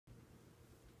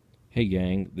Hey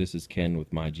gang, this is Ken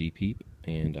with my Jeep,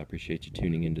 and I appreciate you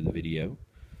tuning into the video.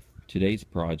 Today's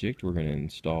project, we're going to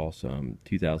install some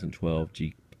 2012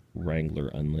 Jeep Wrangler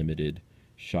Unlimited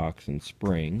shocks and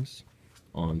springs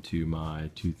onto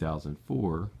my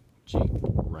 2004 Jeep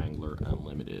Wrangler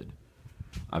Unlimited.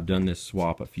 I've done this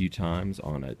swap a few times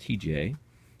on a TJ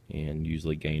and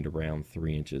usually gained around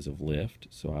 3 inches of lift,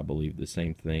 so I believe the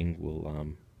same thing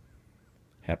will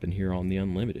happen here on the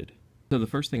Unlimited. So the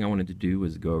first thing I wanted to do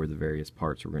was go over the various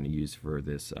parts we're going to use for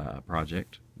this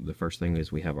project. The first thing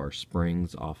is we have our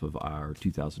springs off of our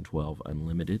 2012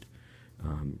 Unlimited,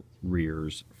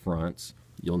 rears, fronts.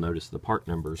 You'll notice the part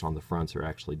numbers on the fronts are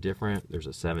actually different. There's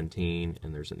a 17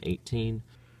 and there's an 18.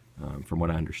 From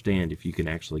what I understand, if you can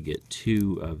actually get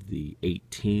 2 of the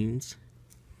 18s,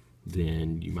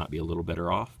 then you might be a little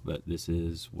better off, but this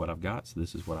is what I've got, so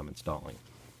this is what I'm installing.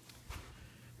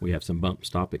 We have some bump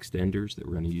stop extenders that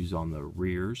we're going to use on the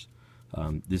rears.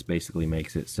 This basically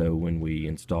makes it so when we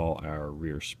install our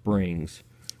rear springs,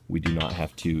 we do not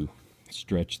have to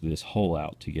stretch this hole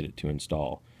out to get it to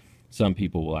install. Some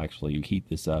people will actually heat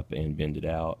this up and bend it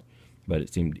out, but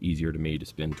it seemed easier to me to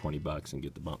spend 20 bucks and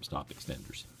get the bump stop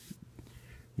extenders.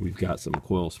 We've got some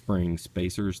coil spring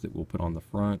spacers that we'll put on the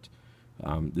front.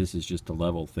 This is just to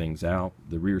level things out.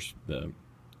 The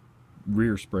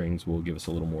rear springs will give us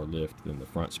a little more lift than the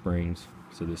front springs,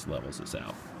 so this levels us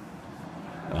out.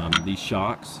 These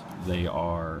shocks, they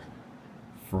are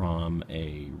from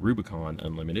a Rubicon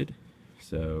Unlimited,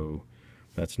 so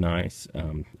that's nice.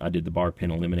 I did the bar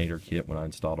pin eliminator kit when I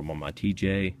installed them on my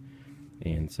TJ,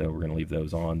 and so we're going to leave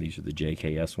those on. These are the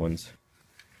JKS ones.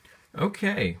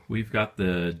 Okay, we've got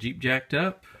the Jeep jacked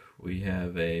up. We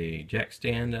have a jack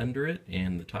stand under it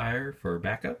and the tire for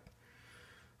backup.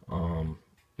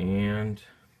 And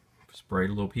sprayed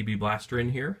a little PB blaster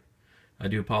in here. I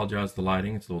do apologize for the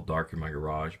lighting, it's a little dark in my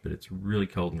garage, but it's really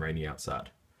cold and rainy outside.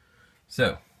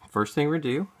 So, first thing we're going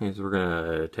to do is we're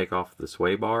going to take off the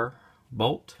sway bar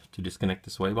bolt to disconnect the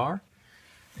sway bar,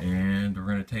 and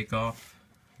we're going to take off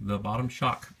the bottom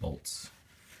shock bolts.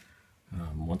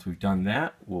 Once we've done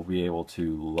that, we'll be able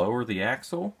to lower the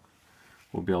axle.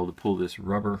 We'll be able to pull this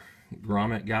rubber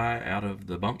grommet guy out of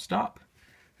the bump stop.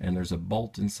 And there's a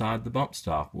bolt inside the bump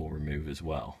stop we'll remove as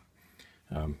well.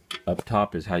 Up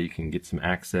top is how you can get some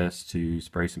access to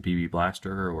spray some PB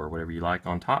blaster or whatever you like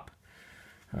on top.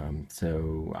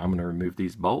 So I'm going to remove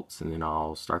these bolts and then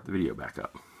I'll start the video back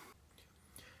up.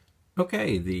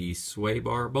 Okay, the sway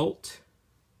bar bolt,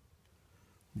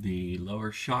 the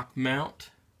lower shock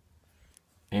mount,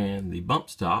 and the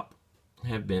bump stop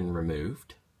have been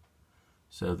removed.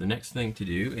 So the next thing to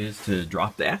do is to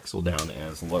drop the axle down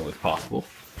as low as possible.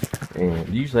 And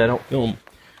usually I don't film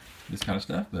this kind of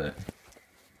stuff, but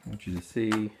I want you to see.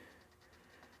 There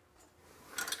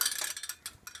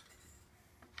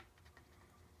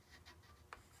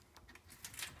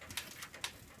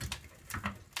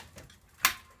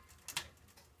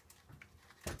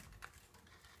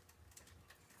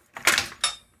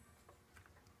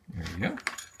you go.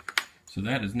 So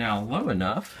that is now low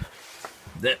enough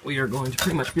that we are going to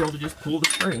pretty much be able to just pull the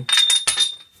spring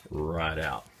right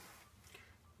out.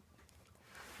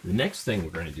 The next thing we're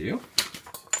going to do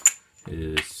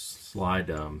is slide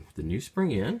the new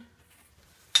spring in.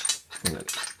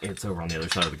 It's over on the other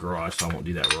side of the garage, so I won't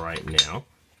do that right now.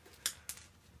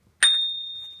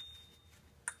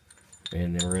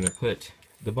 And then we're going to put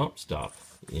the bump stop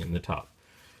in the top.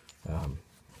 So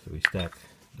we stack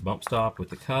the bump stop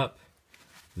with the cup,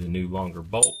 the new longer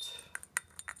bolt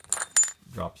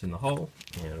drops in the hole,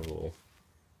 and we'll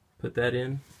put that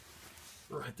in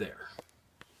right there.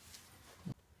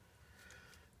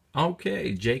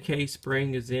 Okay, JK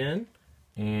spring is in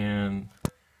and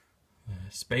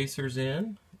spacers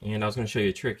in, and I was going to show you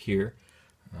a trick here.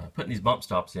 Putting these bump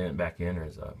stops back in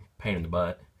is a pain in the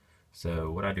butt.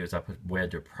 So what I do is I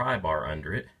wedge a pry bar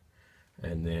under it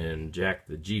and then jack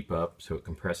the Jeep up so it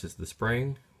compresses the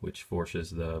spring, which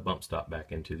forces the bump stop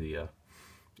back into the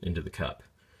cup.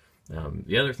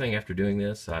 The other thing after doing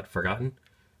this I'd forgotten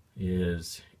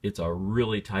is it's a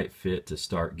really tight fit to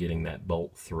start getting that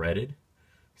bolt threaded.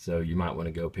 So you might want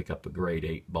to go pick up a grade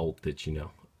 8 bolt that's, you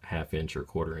know, 1/2 inch or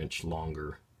 1/4 inch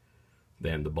longer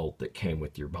than the bolt that came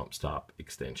with your bump stop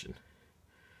extension.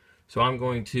 So I'm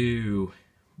going to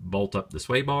bolt up the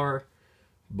sway bar,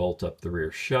 bolt up the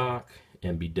rear shock,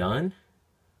 and be done.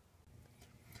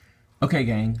 Okay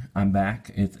gang, I'm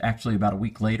back. It's actually about a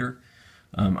week later.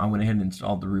 I went ahead and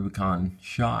installed the Rubicon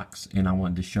shocks, and I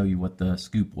wanted to show you what the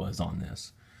scoop was on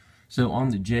this. So on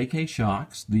the JK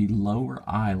shocks, the lower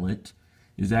eyelet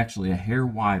is actually a hair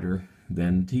wider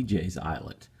than TJ's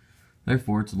eyelet.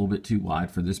 Therefore, it's a little bit too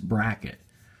wide for this bracket.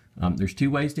 There's two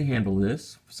ways to handle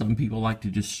this. Some people like to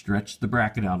just stretch the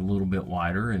bracket out a little bit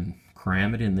wider and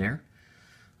cram it in there,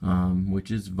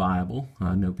 which is viable.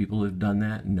 I know people have done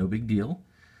that, no big deal.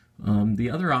 The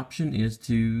other option is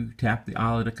to tap the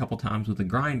eyelet a couple times with a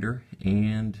grinder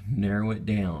and narrow it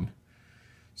down.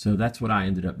 So that's what I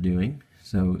ended up doing.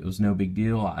 So it was no big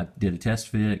deal. I did a test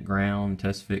fit, ground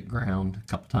a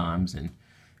couple times, and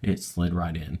it slid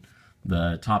right in.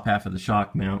 The top half of the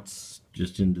shock mounts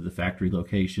just into the factory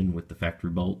location with the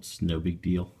factory bolts. No big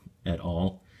deal at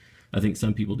all. I think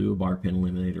some people do a bar pin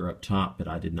eliminator up top, but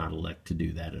I did not elect to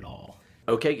do that at all.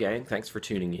 Okay, gang, thanks for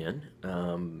tuning in.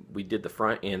 We did the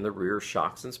front and the rear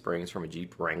shocks and springs from a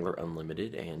Jeep Wrangler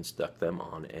Unlimited and stuck them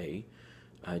on a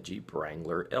Jeep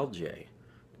Wrangler LJ.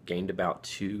 Gained about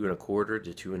 2 1/4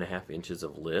 to 2.5 inches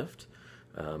of lift.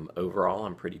 Overall,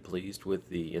 I'm pretty pleased with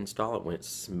the install. It went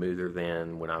smoother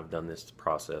than when I've done this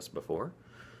process before.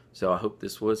 So I hope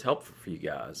this was helpful for you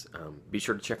guys. Be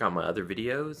sure to check out my other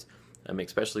videos,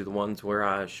 especially the ones where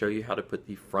I show you how to put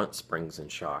the front springs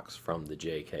and shocks from the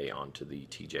JK onto the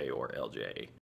TJ or LJ.